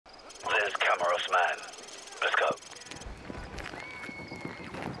Camaros man. Let's go.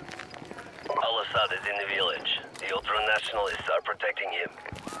 Al-Assad is in the village. The ultra-nationalists are protecting him.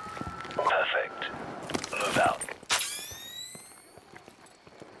 Perfect. Move out.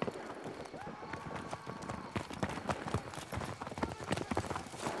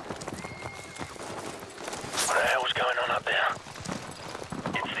 What the hell's going on up there?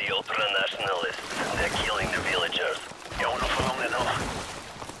 It's the ultra-nationalists. They're killing the villagers. Yeah, well, not for long enough.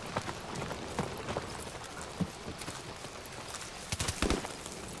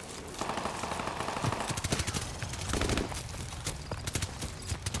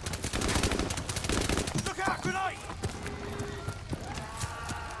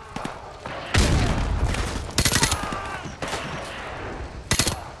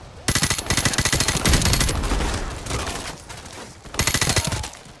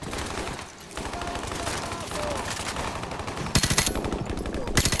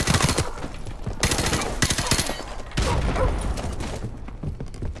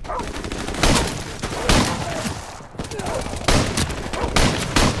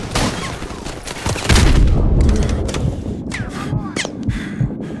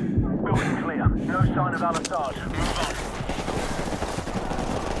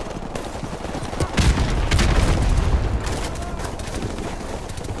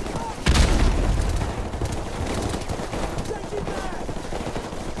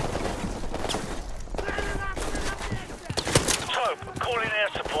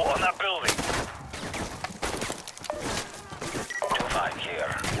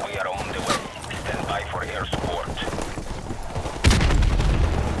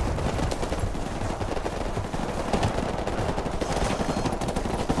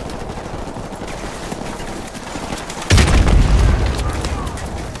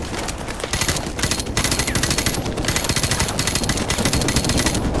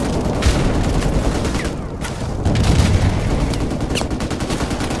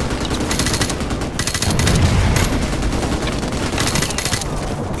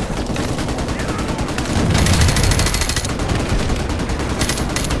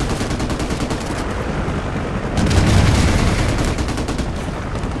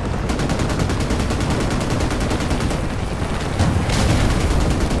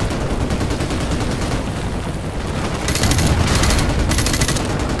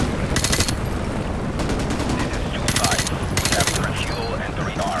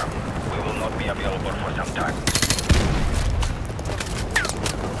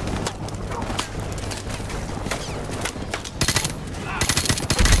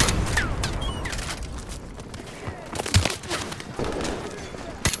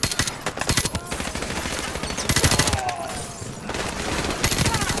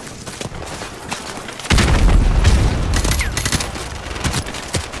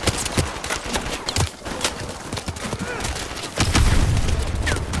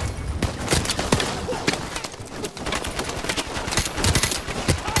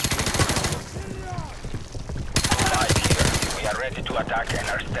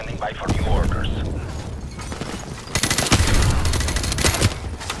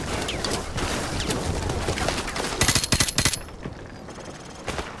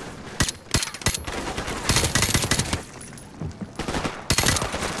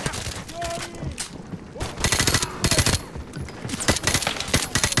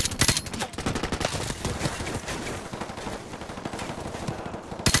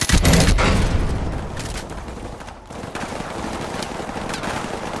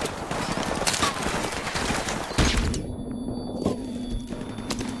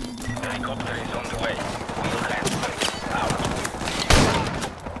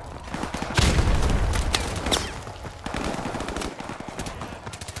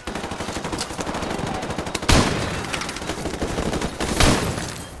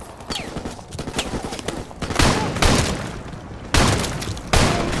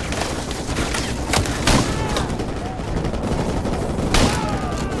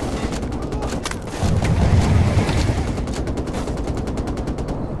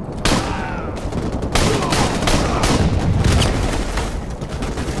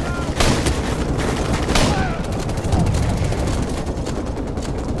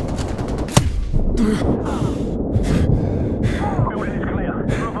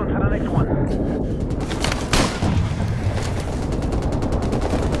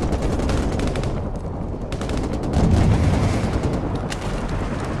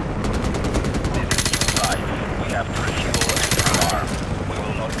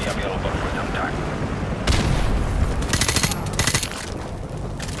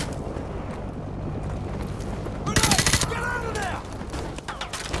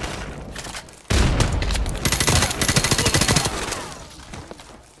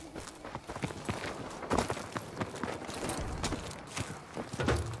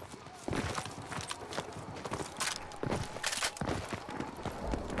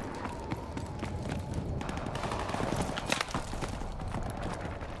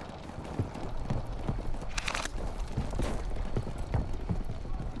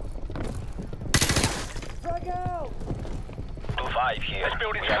 alive here. This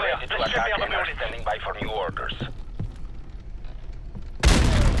building's we are clear. ready to Let's check attack the other and are buildings. standing by for new orders.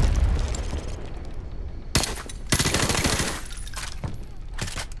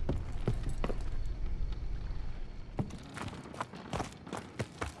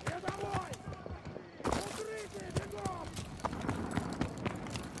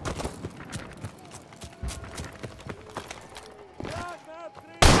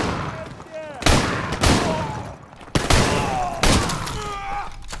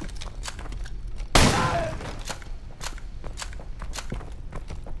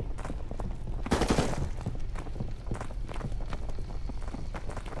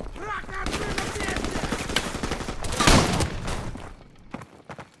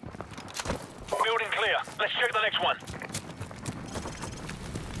 Building clear. Let's check the next one.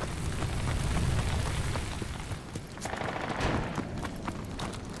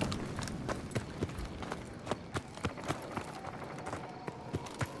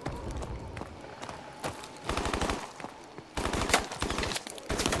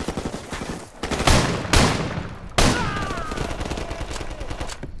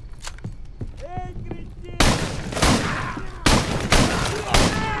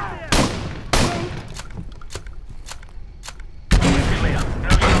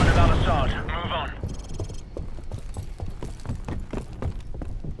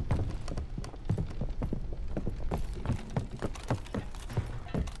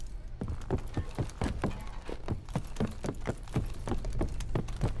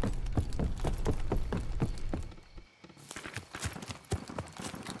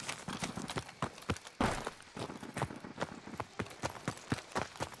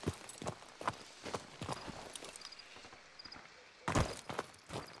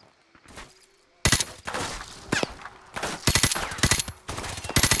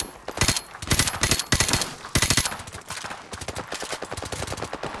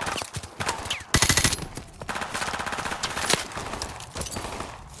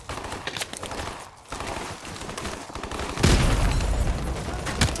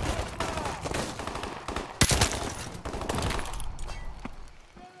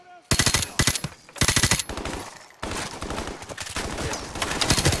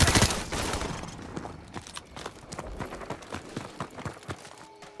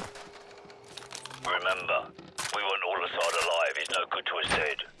 Remember, we want all Assad alive. He's no good to us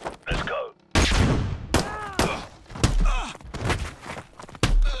dead. Let's go.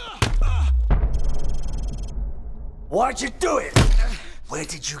 Why'd you do it? Where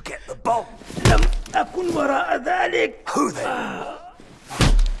did you get the bomb? لم أكن وراء ذلك. Who then?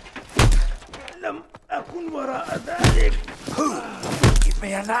 لم أكن وراء ذلك. Who? Give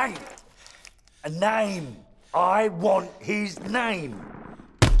me a name. A name. I want his name.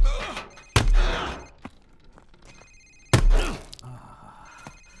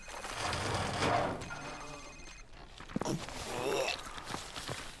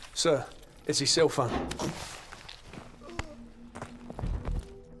 Sir, it's his cell phone.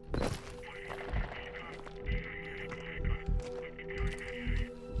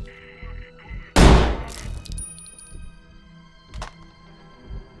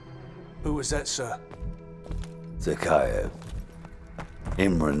 Who was that, sir? Zakayev.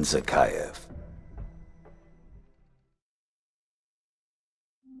 Imran Zakayev.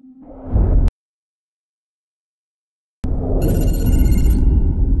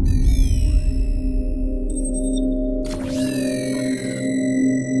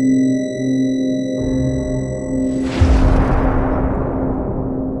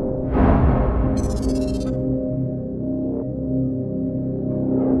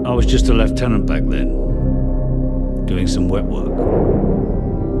 I was just a lieutenant back then, doing some wet work.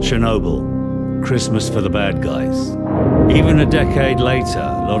 Chernobyl, Christmas for the bad guys. Even a decade later,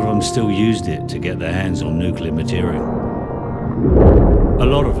 a lot of them still used it to get their hands on nuclear material. A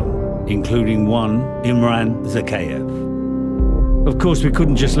lot of them, including one, Imran Zakayev. Of course, we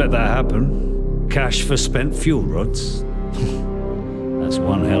couldn't just let that happen. Cash for spent fuel rods. That's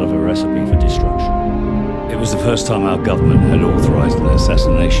one hell of a recipe for destruction. It was the first time our government had authorized an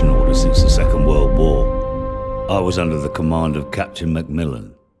assassination order since the Second World War. I was under the command of Captain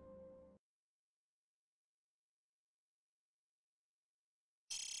Macmillan.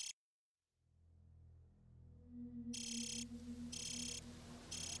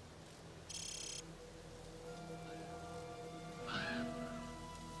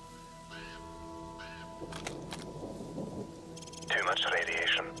 Too much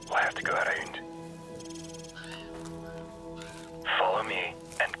radiation. We'll have to go around. Follow me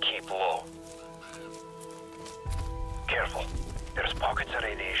and keep low. Careful. There's pockets of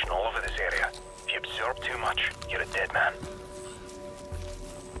radiation all over this area. If you absorb too much, you're a dead man.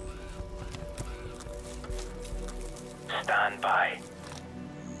 Stand by.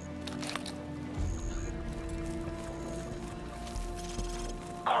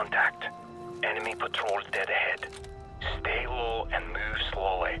 Contact. Enemy patrols dead ahead. Stay low and move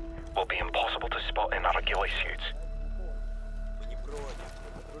slowly. Will be impossible to spot in our ghillie suits.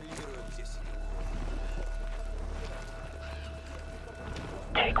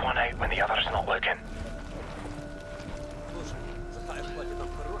 Take one out when the other's not looking. Слушай, Захаев платит нам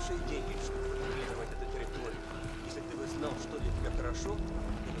хорошие деньги, чтобы патрулировать эту территорию. Если ты бы знал, что для тебя хорошо,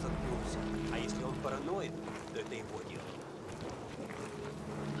 ты бы заткнулся. А если он параноид, то это его дело.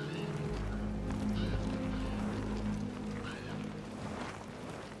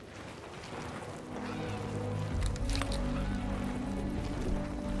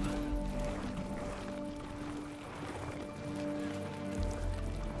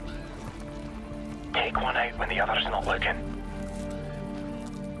 Take one out when the other's not looking.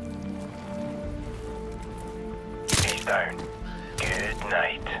 He's down. Good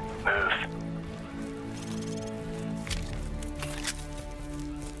night. Move.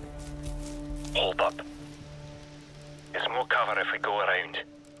 Hold up. There's more cover if we go around.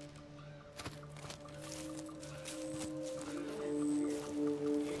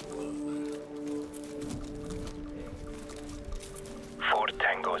 Four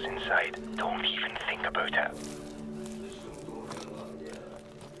tangos inside. Don't even think about it.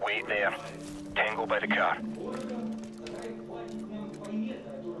 Wait there. Tango by the car.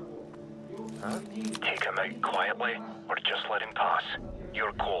 Huh? Take him out quietly, or just let him pass.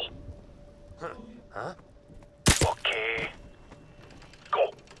 Your call. Huh? Okay.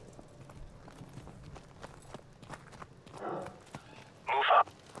 Go. Move up.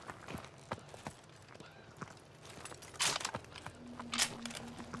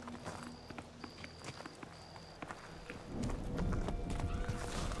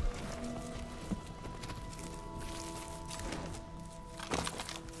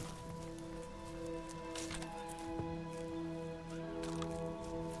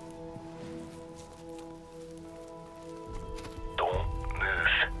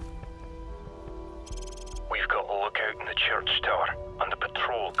 Church tower, and the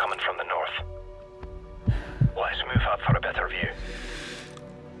patrol coming from the north. Let's move up for a better view.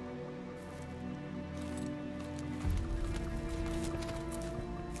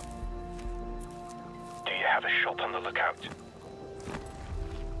 Do you have a shot on the lookout?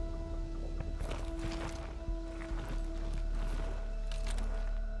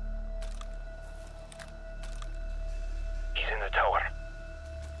 He's in the tower.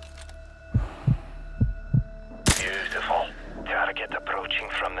 Beautiful. Target approaching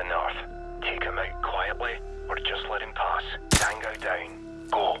from the north. Take him out quietly, or just let him pass. Tango down.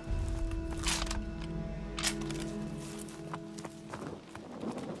 Go.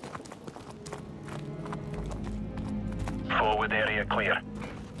 Forward area clear.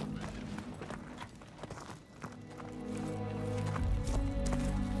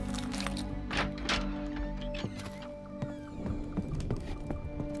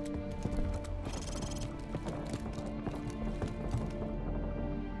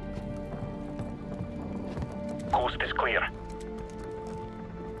 Coast is clear.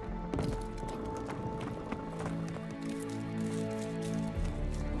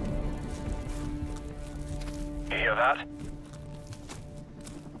 You hear that?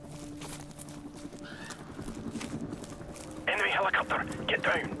 Enemy helicopter, get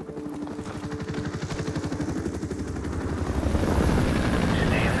down.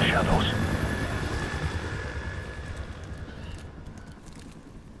 Stay in the shadows.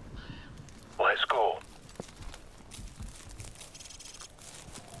 Let's go.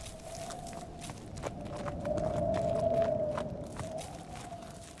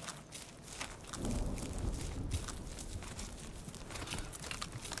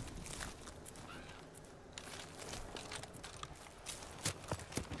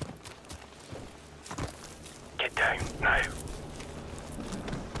 Get down, now.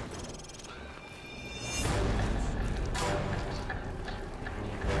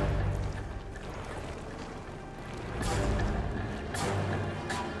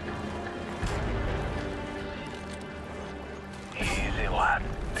 Easy, lad.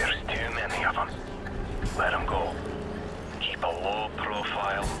 There's too many of them. Let them go. Keep a low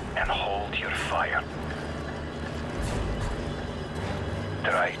profile and hold your fire.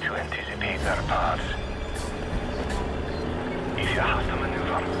 Try to anticipate their paths. If you have to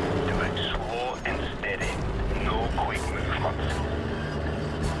maneuver, do it slow and steady. No quick movements.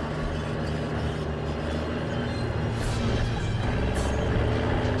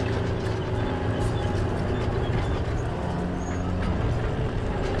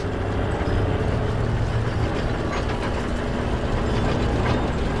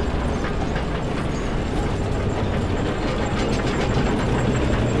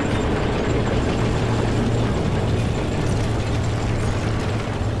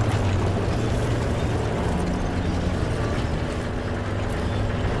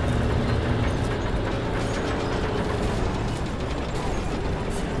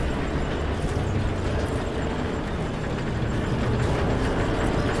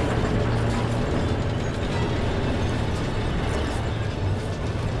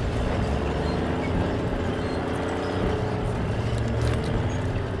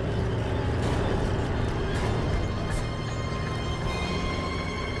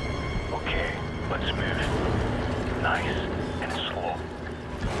 Let's move. Nice and slow.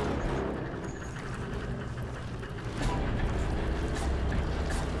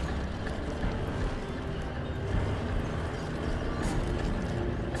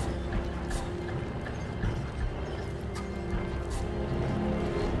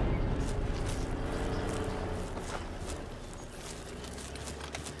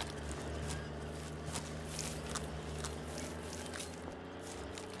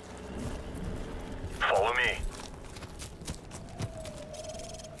 Follow me.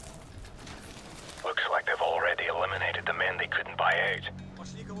 Looks like they've already eliminated the men they couldn't buy out.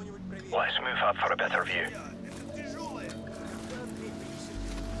 Пошли кого-нибудь проверить. Let's move up for a better view.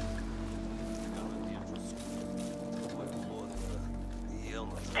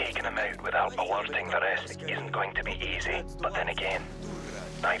 Taking him out without alerting the rest isn't going to be easy, but then again,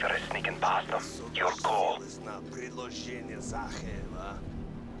 neither is sneaking past them. Your call.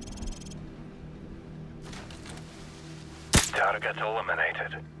 Target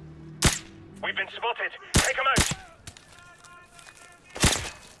eliminated. We've been spotted. Take him out.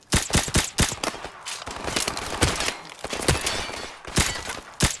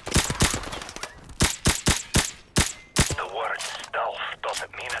 The word stealth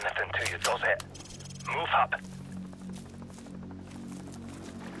doesn't mean anything to you, does it? Move up.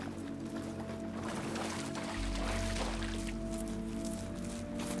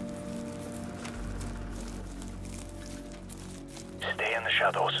 Stay in the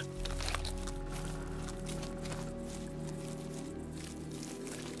shadows.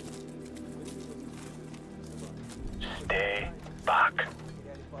 Stay back.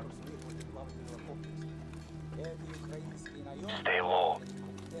 Stay low.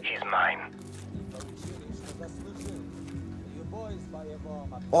 He's mine.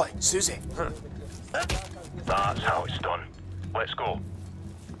 Oi, Susie. That's how it's done. Let's go.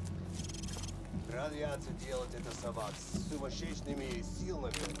 Радиация делать это собак с сумасшедшими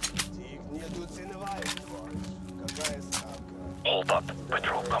силами. Ты их недооцениваешь, тварь. Какая ставка? Hold up.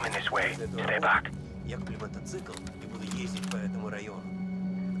 Patrol coming this way. Stay back. Я куплю мотоцикл и буду ездить по этому району.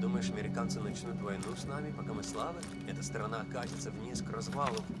 Думаешь, американцы начнут войну с нами, пока мы слабы? Эта страна катится вниз к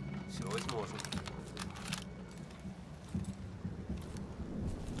развалу. Все возможно.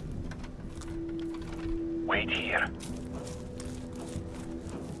 Wait here.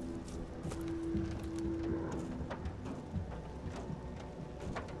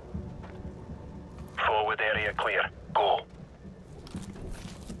 Forward area clear. Go.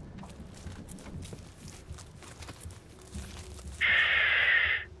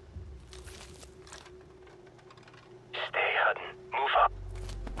 Stay hidden. Move up.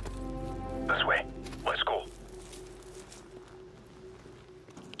 This way. Let's go.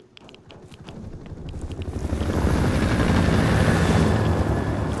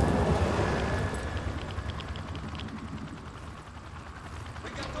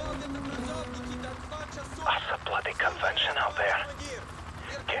 That's a bloody convention out there.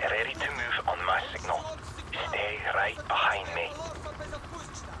 Get ready to move on my signal. Stay right behind me.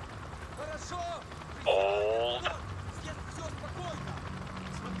 Hold.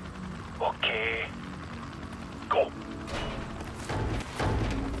 Okay. Go.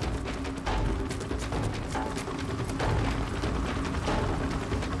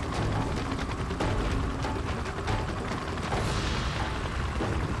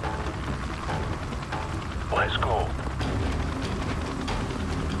 Let's go.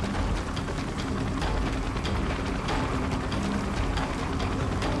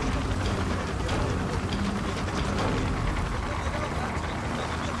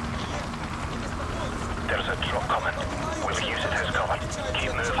 There's a truck coming. We'll use it as cover.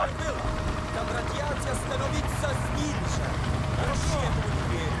 Keep moving. Там радиация становится меньше. Хорошо.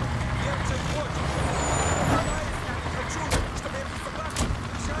 Я уже хочу. Давай, я хочу, чтобы эти собаки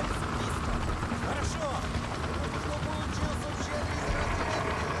держались близко. Хорошо. Что получилось вообще?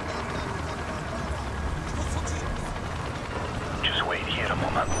 Что случилось? Just wait here a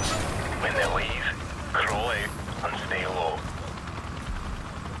moment. When they leave, crawl out and stay low.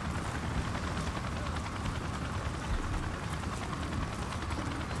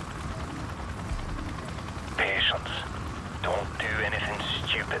 Patience. Don't do anything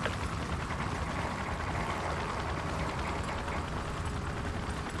stupid.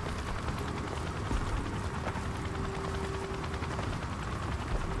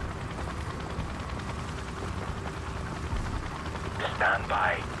 Stand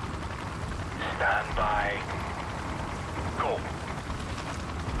by. Stand by. Go.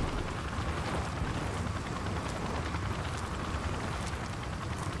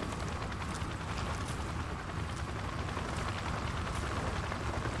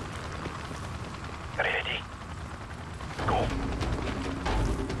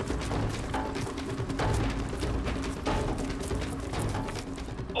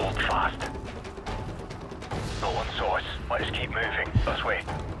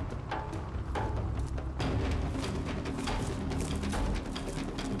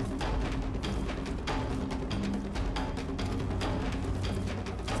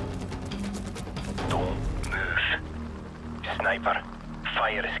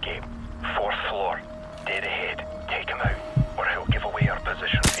 fire escape. 4th floor. Dead ahead. Take him out, or he'll give away our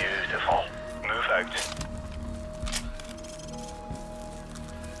position. Beautiful. Move out.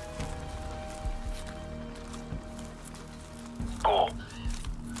 Go.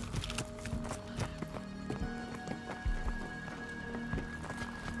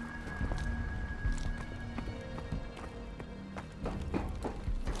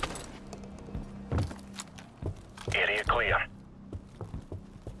 Area clear.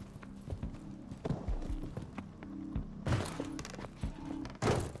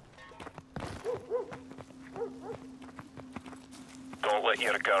 Don't let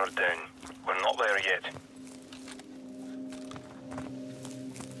your guard down. We're not there yet.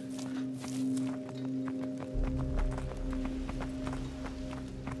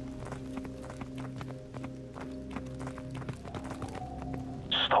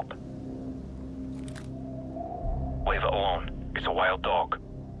 Stop. Leave it alone. It's a wild dog.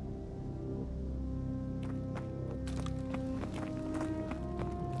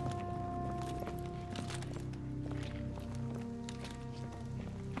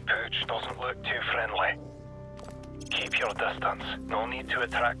 Pooch doesn't look too friendly. Keep your distance. No need to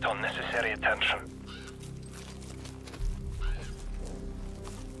attract unnecessary attention.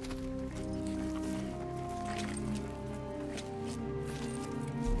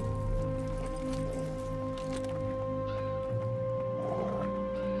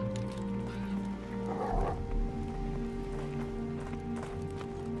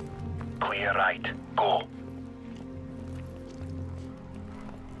 Clear right. Go.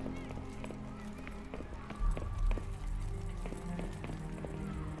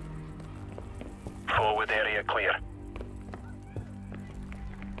 Forward area clear.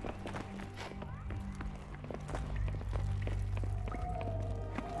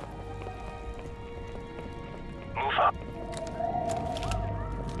 Move up.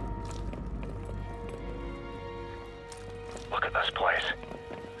 Look at this place.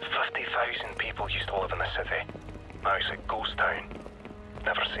 50,000 people used to live in the city. Now it's a ghost town.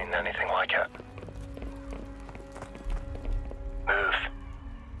 Never seen anything like it. Move.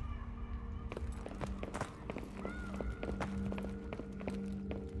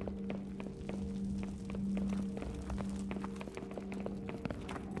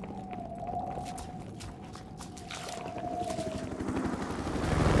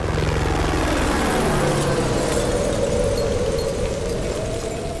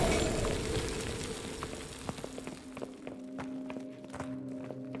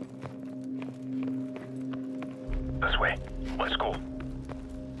 This way. Let's go.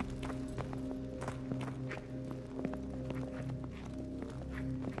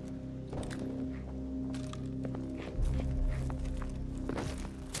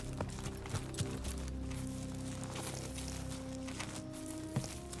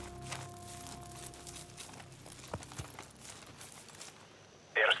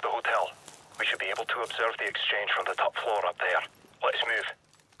 There's the hotel. We should be able to observe the exchange from the top floor up there. Let's move.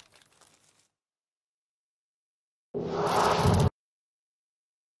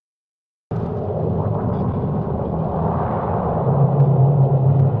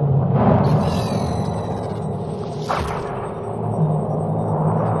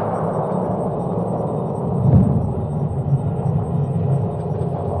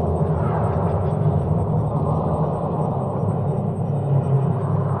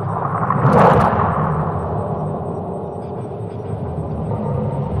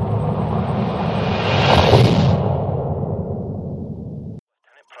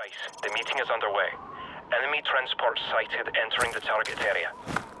 The meeting is underway. Enemy transport sighted entering the target area.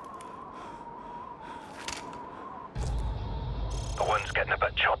 The wind's getting a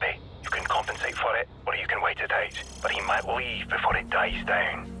bit choppy. You can compensate for it, or you can wait it out. But he might leave before it dies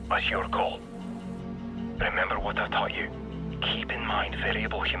down. That's your call. Remember what I taught you. Keep in mind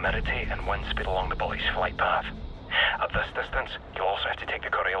variable humidity and wind speed along the bullet's flight path. At this distance, you'll also have to take the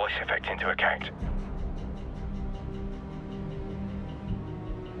Coriolis effect into account.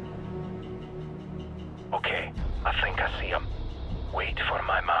 Okay, I think I see him. Wait for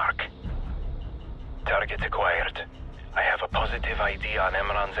my mark. Target acquired. I have a positive ID on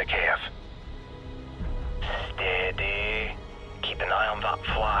Imran Zakhaev. Steady. Keep an eye on that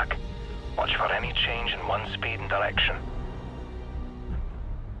flag. Watch for any change in wind speed and direction.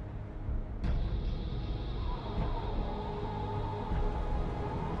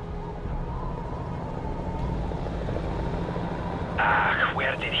 Ah,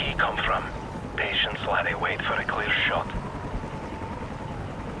 where did he come from? Patience, laddie, wait for a clear shot.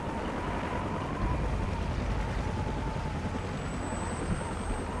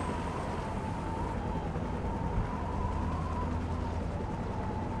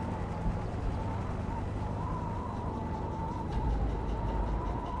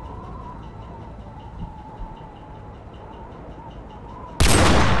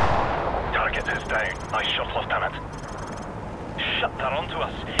 down. I shot Lieutenant. Shut, they're onto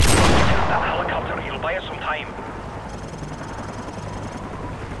us. Get that helicopter, he'll buy us some time.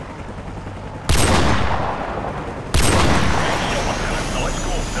 Shut, Lieutenant, now let's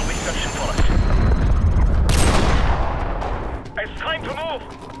go. They'll be searching for us. It's time to move!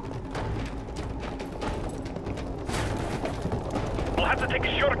 We'll have to take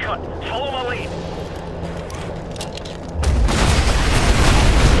a shortcut. Follow my lead.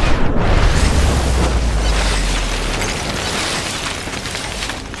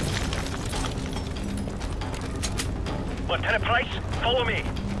 Lieutenant Price, follow me.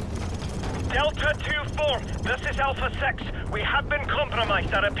 Delta 2-4, this is Alpha 6. We have been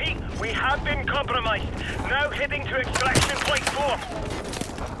compromised. I repeat, we have been compromised. Now heading to extraction point 4.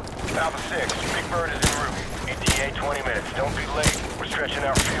 Alpha 6, Big Bird is en route. ETA 20 minutes. Don't be late. We're stretching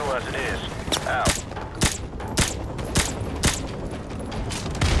our fuel as it is. Out.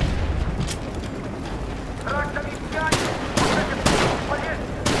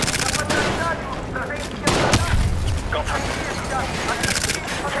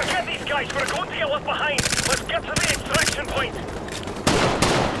 Forget these guys, we're going to get left behind. Let's get to the extraction point.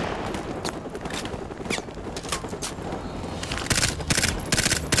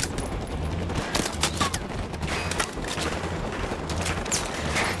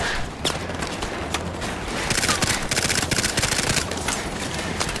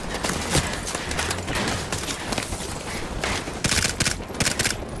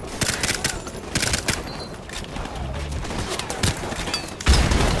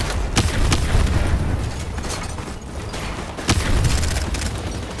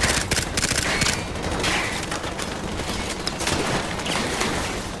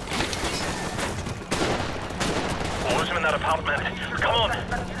 In that apartment. Come on!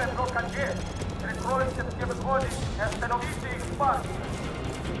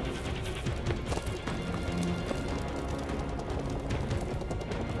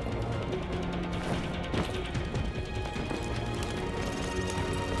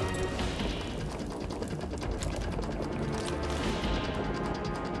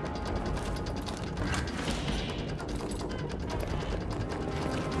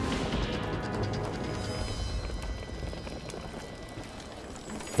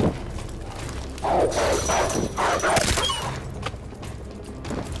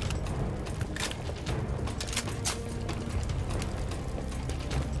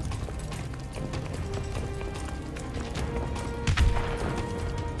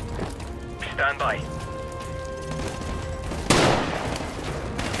 Stand by.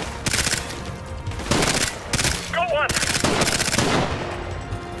 Go on!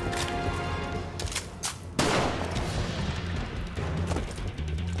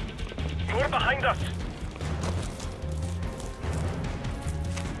 More behind us!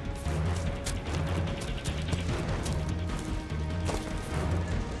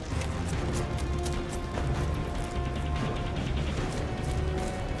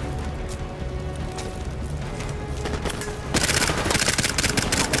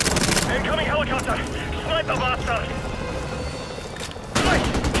 Incoming helicopter! Snipe the bastard! Right,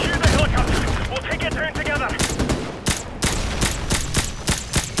 shoot the helicopter! We'll take it down together!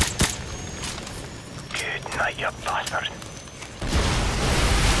 Good night, you bastard.